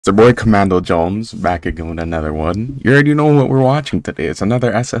It's your boy Commando Jones back again with another one. You already know what we're watching today. It's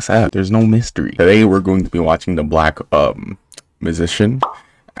another SSF. There's no mystery. Today we're going to be watching the Black Musician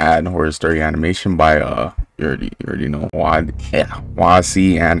and Horror Story animation by you already know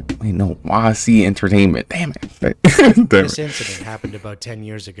YC and wait no YC Entertainment. Damn it. This incident happened about 10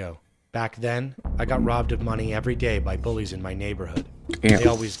 years ago. Back then, I got robbed of money every day by bullies in my neighborhood. Damn. They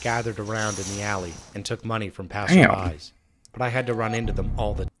always gathered around in the alley and took money from passerbys. But I had to run into them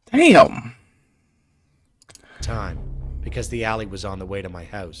all the time because the alley was on the way to my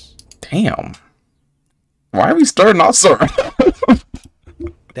house. Damn. Why are we starting off so?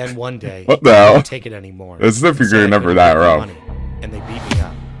 Then one day, What the I hell? couldn't take it anymore. As if you're Said I never couldn't that get the rough. money, and they beat me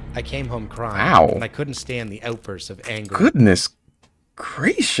up. I came home crying, Wow. and I couldn't stand the outbursts of anger Goodness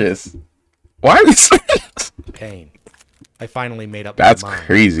gracious. Why are we saying this? and pain. I finally made up That's my mind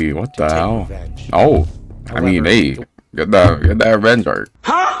crazy. What to the take hell? revenge. Oh, I mean, However, hey, get that revenge art.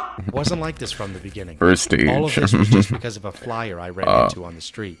 It wasn't like this from the beginning. First stage. All of this was just because of a flyer I ran into on the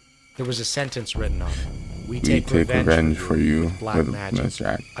street. There was a sentence written on it. We take revenge for you with black magic.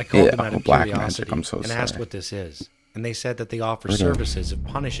 I called them out of black curiosity magic. I'm so and sorry. asked what this is. And they said that they offer What a- services of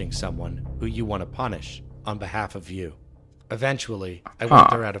punishing someone who you want to punish on behalf of you. Eventually, I Huh. went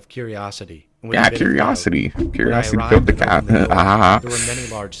there out of curiosity. And with a Yeah, bit of doubt. curiosity. When I Curiosity arrived killed the and cat. opened the door, Ah. there were many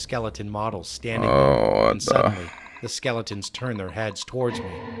large skeleton models standing Oh, there, what and the- suddenly, the skeletons turned their heads towards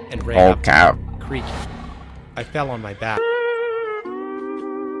me and ran All up to cap. me, creaking. I fell on my back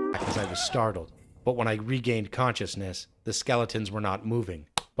as I was startled, but when I regained consciousness, the skeletons were not moving,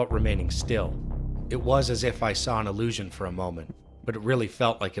 but remaining still. It was as if I saw an illusion for a moment, but it really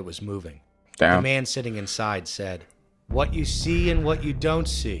felt like it was moving. The Damn. man sitting inside said, "What you see and what you don't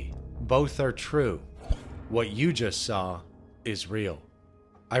see, both are true. What you just saw is real."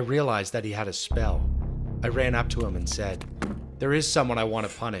 I realized that he had a spell. I ran up to him and said, "There is someone I want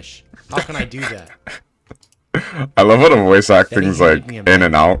to punish. How can I do that?" I love how the voice Then he acting's handed like me a in map,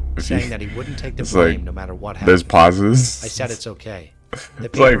 and out. saying that he wouldn't take the It's blame like, no matter what There's happened. pauses. I said it's okay. The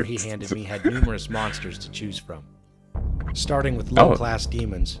It's like- paper he handed me had numerous monsters to choose from. Starting with low-class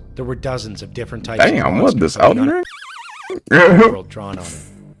demons, there were dozens of different types of Damn, what monsters this from the Elden Ring? world drawn on it,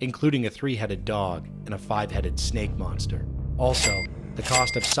 including a 3-headed dog and a 5-headed snake monster. Also, the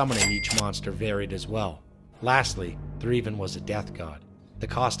cost of summoning each monster varied as well. Lastly, there even was a death god. The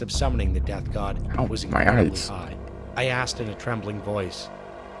cost of summoning the death god Ow, was my incredibly eyes. high. I asked in a trembling voice,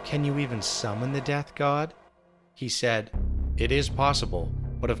 "Can you even summon the death god?" He said, "It is possible,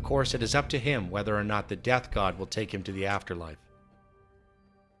 but of course it is up to him whether or not the death god will take him to the afterlife."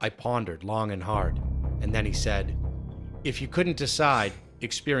 I pondered long and hard, and then he said, "If you couldn't decide,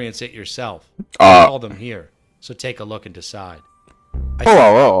 experience it yourself. I call them here, so take a look and decide." I Hold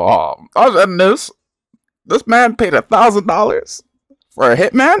on. I was in this. This man paid $1,000 for a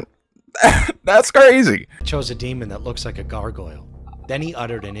hitman? That's crazy. chose a demon that looks like a gargoyle. Then he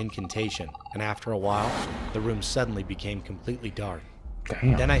uttered an incantation, and after a while, the room suddenly became completely dark.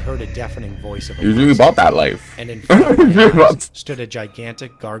 Damn. Then I heard a deafening voice of a He's really monster, about that life. and in front of He's my really about- eyes stood a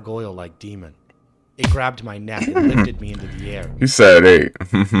gigantic gargoyle-like demon. It grabbed my neck and lifted me into the air, He said, hey.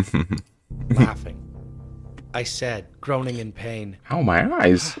 laughing. I said, groaning in pain, Ow, my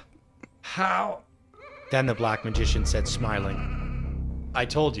eyes. "How?" Then the black magician said, smiling, "I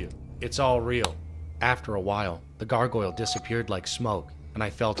told you, it's all real." After a while, the gargoyle disappeared like smoke, and I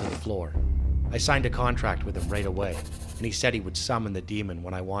fell to the floor. I signed a contract with him right away, and he said he would summon the demon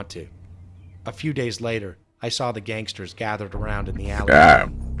when I want to. A few days later, I saw the gangsters gathered around in the alley. Yeah.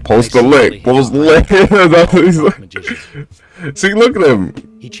 again. Post I the secretly lick. hid Post the behind lick. That's what he's the black like. magician. See, look at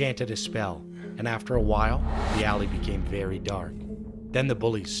him. He chanted a spell, and after a while, the alley became very dark. Then the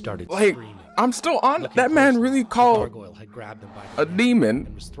bullies started Like, screaming. I'm still on. Looking That man closely, really the called gargoyle had grabbed them by a the neck demon.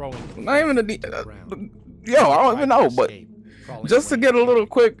 and was throwing them Not even a to the demon. ground. Yo, I don't They even tried know, to but escape, crawling just to away get a and little kicking.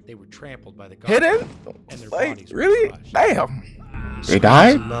 quick They were trampled by the hidden? gargoyle, and their Like, bodies were really? crushed. Damn. They Screams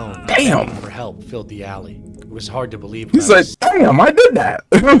died? and moans Damn. begging for help filled the alley. It was hard to believe. He what I said, was damn, I did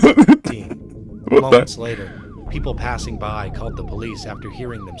that. seeing. What Moments the? later, people passing by called the police after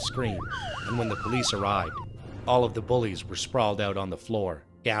hearing them scream, and when the police arrived, all of the bullies were sprawled out on the floor,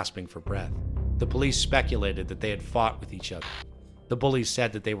 gasping for breath. The police speculated that they had fought with each other. The bullies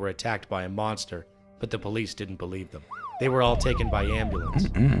said that they were attacked by a monster, but the police didn't believe them. They were all taken by ambulance,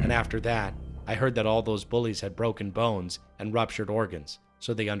 and after that, I heard that all those bullies had broken bones and ruptured organs,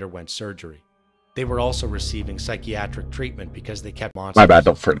 so they underwent surgery. They were also receiving psychiatric treatment because they kept monsters. My bad,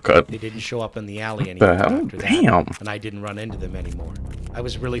 don't forget to cut. They didn't show up in the alley the anymore hell? after that, Damn. and I didn't run into them anymore. I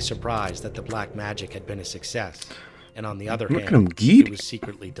was really surprised that the black magic had been a success, and on the other Look at hand, him, giddy. it was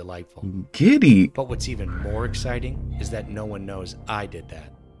secretly delightful. Giddy. But what's even more exciting is that no one knows I did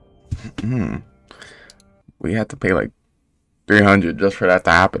that. We had to pay like 300 just for that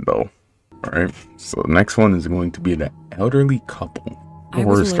to happen, though. All right. So the next one is going to be the elderly couple. I Horror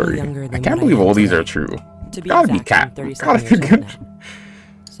was a little story. younger than I can't what believe am all these today. are true. To be Gotta be exact, I'm cat. 37 Gotta be years old good. now.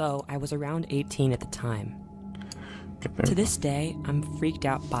 So I was around 18 at the time. Get there. To this day, I'm freaked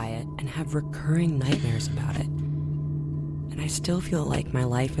out by it and have recurring nightmares about it. And I still feel like my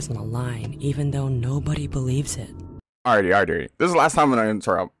life is on the line, even though nobody believes it. Alrighty. This is the last time I'm gonna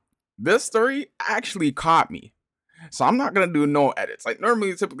interrupt. This story actually caught me. So I'm not gonna do no edits. Like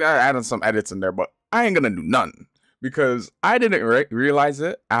normally, typically I add in some edits in there, but I ain't gonna do none because I didn't realize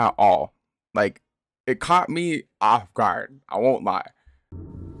it at all. Like it caught me off guard. I won't lie.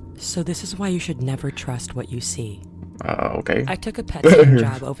 So this is why you should never trust what you see. Okay. I took a pet sitting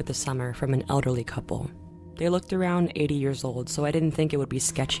job over the summer from an elderly couple. They looked around 80 years old, so I didn't think it would be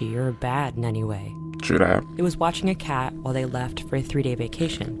sketchy or bad in any way. True that. It was watching a cat while they left for a 3-day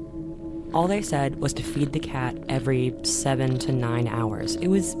vacation. All they said was to feed the cat every 7 to 9 hours. It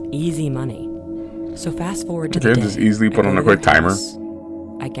was easy money. So fast forward to the day. Just easily put I on go a to quick their timer. house.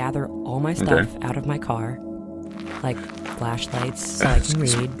 I gather all my stuff out of my car, like flashlights so I can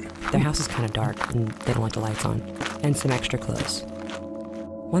read. Their house is kind of dark and they don't like the lights on, and some extra clothes.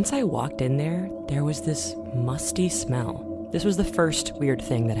 Once I walked in there, there was this musty smell. This was the first weird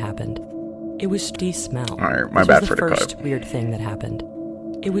thing that happened. It was musty smell. Alright, my bad for the cut. This was the first weird thing that happened.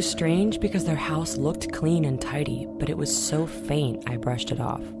 It was strange because their house looked clean and tidy, but it was so faint I brushed it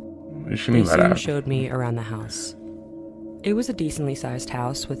off. They soon showed me around the house. It was a decently sized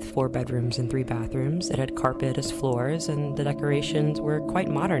house with 4 bedrooms and 3 bathrooms. It had carpet as floors, and the decorations were quite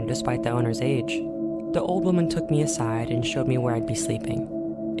modern despite the owner's age. The old woman took me aside and showed me where I'd be sleeping.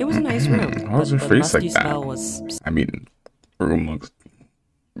 It was a nice room, How was but your the face musty like that? smell was I mean, room looks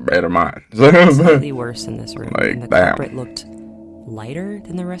better than mine. slightly worse in this room, Like, and the damn. carpet looked lighter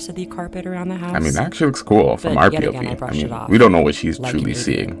than the rest of the carpet around the house. I mean, that actually looks cool from But our yet POV. again, I brushed mean, it off, we don't know what she's like truly an idiot.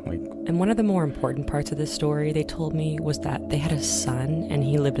 seeing. Like, And one of the more important parts of this story they told me was that they had a son and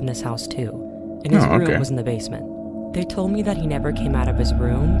he lived in this house too. And his room was in the basement. They told me that he never came out of his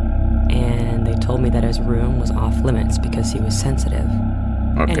room, and they told me that his room was off limits because he was sensitive.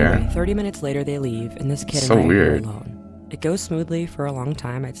 Anyway, 30 minutes later they leave, and this kid So and I are weird. alone. It goes smoothly for a long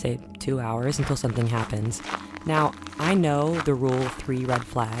time, I'd say 2 hours, until something happens. Now, I know the rule 3 red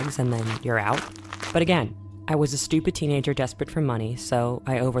flags and then you're out. But again, I was a stupid teenager desperate for money, so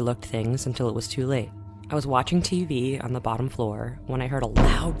I overlooked things until it was too late. I was watching TV on the bottom floor when I heard a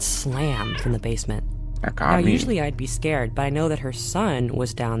loud slam from the basement. that got Now, me. usually I'd be scared, but I know that her son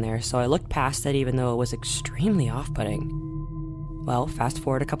was down there, so I looked past it even though it was extremely off-putting. Well, fast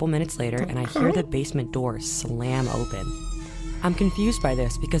forward a couple minutes later, and I hear the basement door slam open. I'm confused by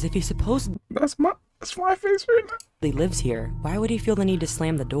this, because if he supposedly That's my face right now. lives here, why would he feel the need to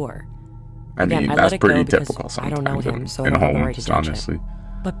slam the door? I Again, mean, I that's let it go pretty because typical I sometimes don't know him, so I in don't have the right homes, to judge it. honestly.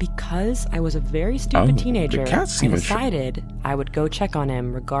 But because I was a very stupid the teenager, cat's I even decided I would go check on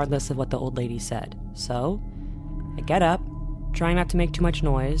him regardless of what the old lady said. So, I get up, trying not to make too much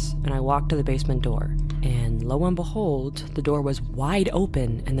noise, and I walk to the basement door. And lo and behold, the door was wide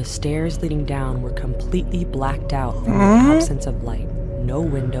open and the stairs leading down were completely blacked out from the absence of light. No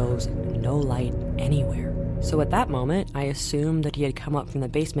windows, no light anywhere. So at that moment, I assumed that he had come up from the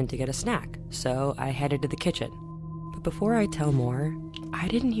basement to get a snack, so I headed to the kitchen. But before I tell more, I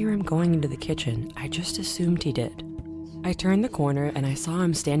didn't hear him going into the kitchen, I just assumed he did. I turned the corner and I saw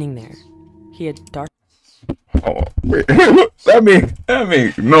him standing there. He had dark Oh, wait. that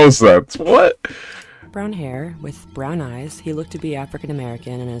makes no sense. What? brown hair with brown eyes. He looked to be African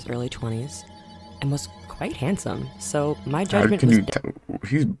American in his early 20s and was quite handsome. So my How judgment can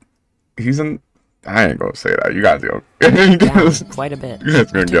was you he's in. I ain't gonna say that. You guys go. down quite a bit. You guys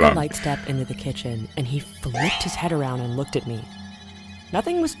I gonna took get a on. light step into the kitchen and he flipped his head around and looked at me.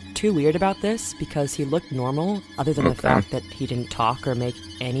 Nothing was too weird about this because he looked normal, other than the fact that he didn't talk or make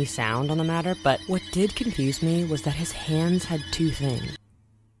any sound on the matter, but what did confuse me was that his hands had 2 things.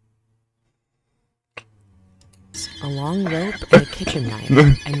 A long rope and a kitchen knife,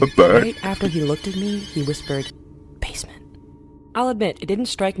 and What the heck? right after he looked at me, he whispered, "Basement." I'll admit, it didn't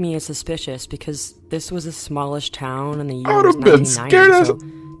strike me as suspicious because this was a smallish town and the I year would was have been scared 1990, as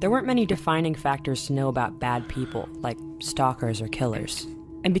so there weren't many defining factors to know about bad people, like stalkers or killers.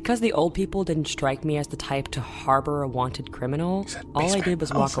 And because the old people didn't strike me as the type to harbor a wanted criminal, all I did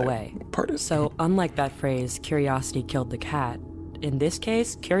was walk away. So, unlike that phrase, curiosity killed the cat, in this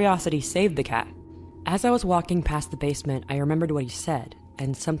case, curiosity saved the cat. As I was walking past the basement, I remembered what he said,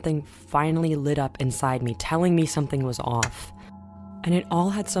 and something finally lit up inside me, telling me something was off. And it all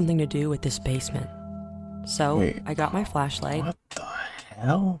had something to do with this basement. So, Wait, I got my flashlight. What the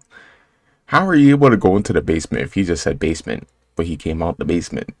hell? How are you able to go into the basement if he just said basement, but he came out the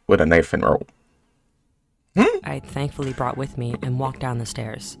basement with a knife and rope? I thankfully brought with me and walked down the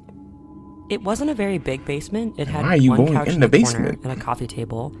stairs. It wasn't a very big basement. It had Why are you one going couch in in the the basement? corner and a coffee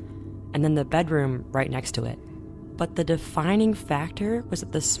table, and then the bedroom right next to it. But the defining factor was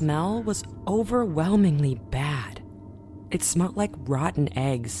that the smell was overwhelmingly bad. It smelled like rotten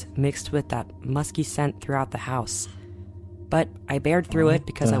eggs mixed with that musky scent throughout the house. But I bared through it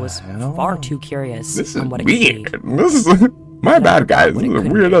because I was far too curious This is on what it could be. weird. This is my bad, guys. This is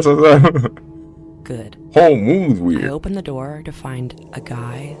weird. That's Good. whole mood's I weird. opened the door to find a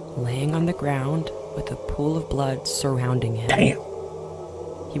guy laying on the ground with a pool of blood surrounding him. Damn.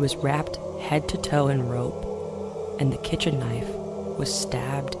 He was wrapped head to toe in rope, and the kitchen knife was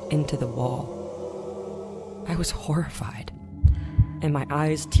stabbed into the wall. I was horrified, and my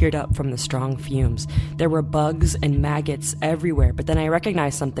eyes teared up from the strong fumes. There were bugs and maggots everywhere, but then I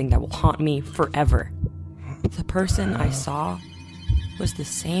recognized something that will haunt me forever. The person I saw was the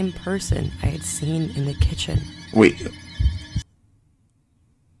same person I had seen in the kitchen. Wait.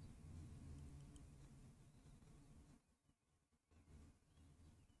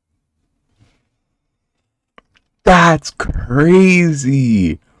 That's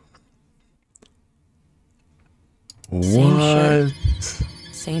crazy. Same shirt. What?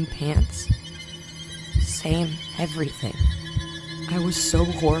 Same pants, same everything. I was so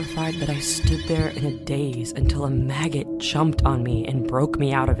horrified that I stood there in a daze until a maggot jumped on me and broke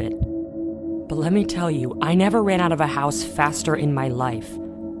me out of it. But let me tell you, I never ran out of a house faster in my life.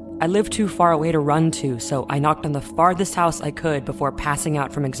 I lived too far away to run to, so I knocked on the farthest house I could before passing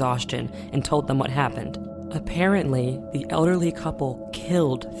out from exhaustion and told them what happened. Apparently, the elderly couple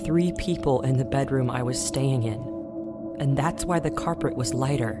killed 3 people in the bedroom I was staying in. And that's why the carpet was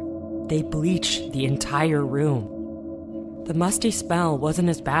lighter. They bleached the entire room. The musty smell wasn't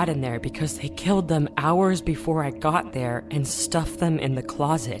as bad in there because they killed them hours before I got there and stuffed them in the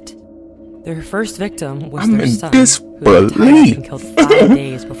closet. Their first victim was I'm their in son, who was tied disbelief. and killed 5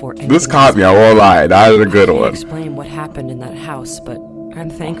 days before anything This caught else me, I won't lie. That is a good I can't one. explain what happened in that house, but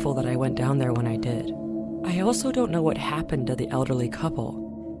I'm thankful that I went down there when I did. I also don't know what happened to the elderly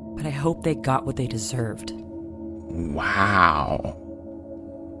couple, but I hope they got what they deserved. Wow.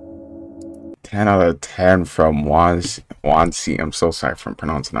 10 out of 10 from Wansi. I'm so sorry for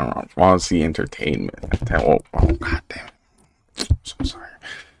pronouncing that wrong. Wansi Entertainment. Oh, god damn it. I'm so sorry.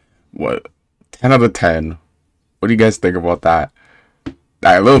 What? 10 out of 10. What do you guys think about that?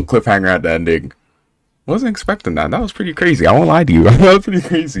 That little cliffhanger at the ending. Wasn't expecting that. That was pretty crazy. I won't lie to you. That was pretty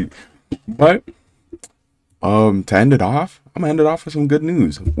crazy. But to end it off, I'm gonna end it off with some good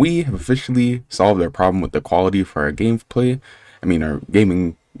news. We have officially solved our problem with the quality for our gameplay. I mean, our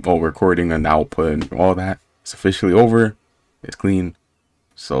gaming while recording and output and all that. It's officially over. It's clean.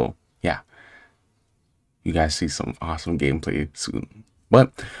 So yeah, you guys see some awesome gameplay soon.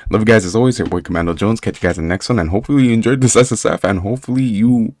 But love you guys as always. Your boy Commando Jones. Catch you guys in the next one, and hopefully you enjoyed this SSF, and hopefully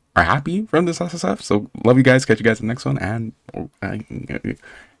you are happy from this SSF. So love you guys. Catch you guys in the next one,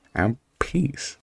 and peace.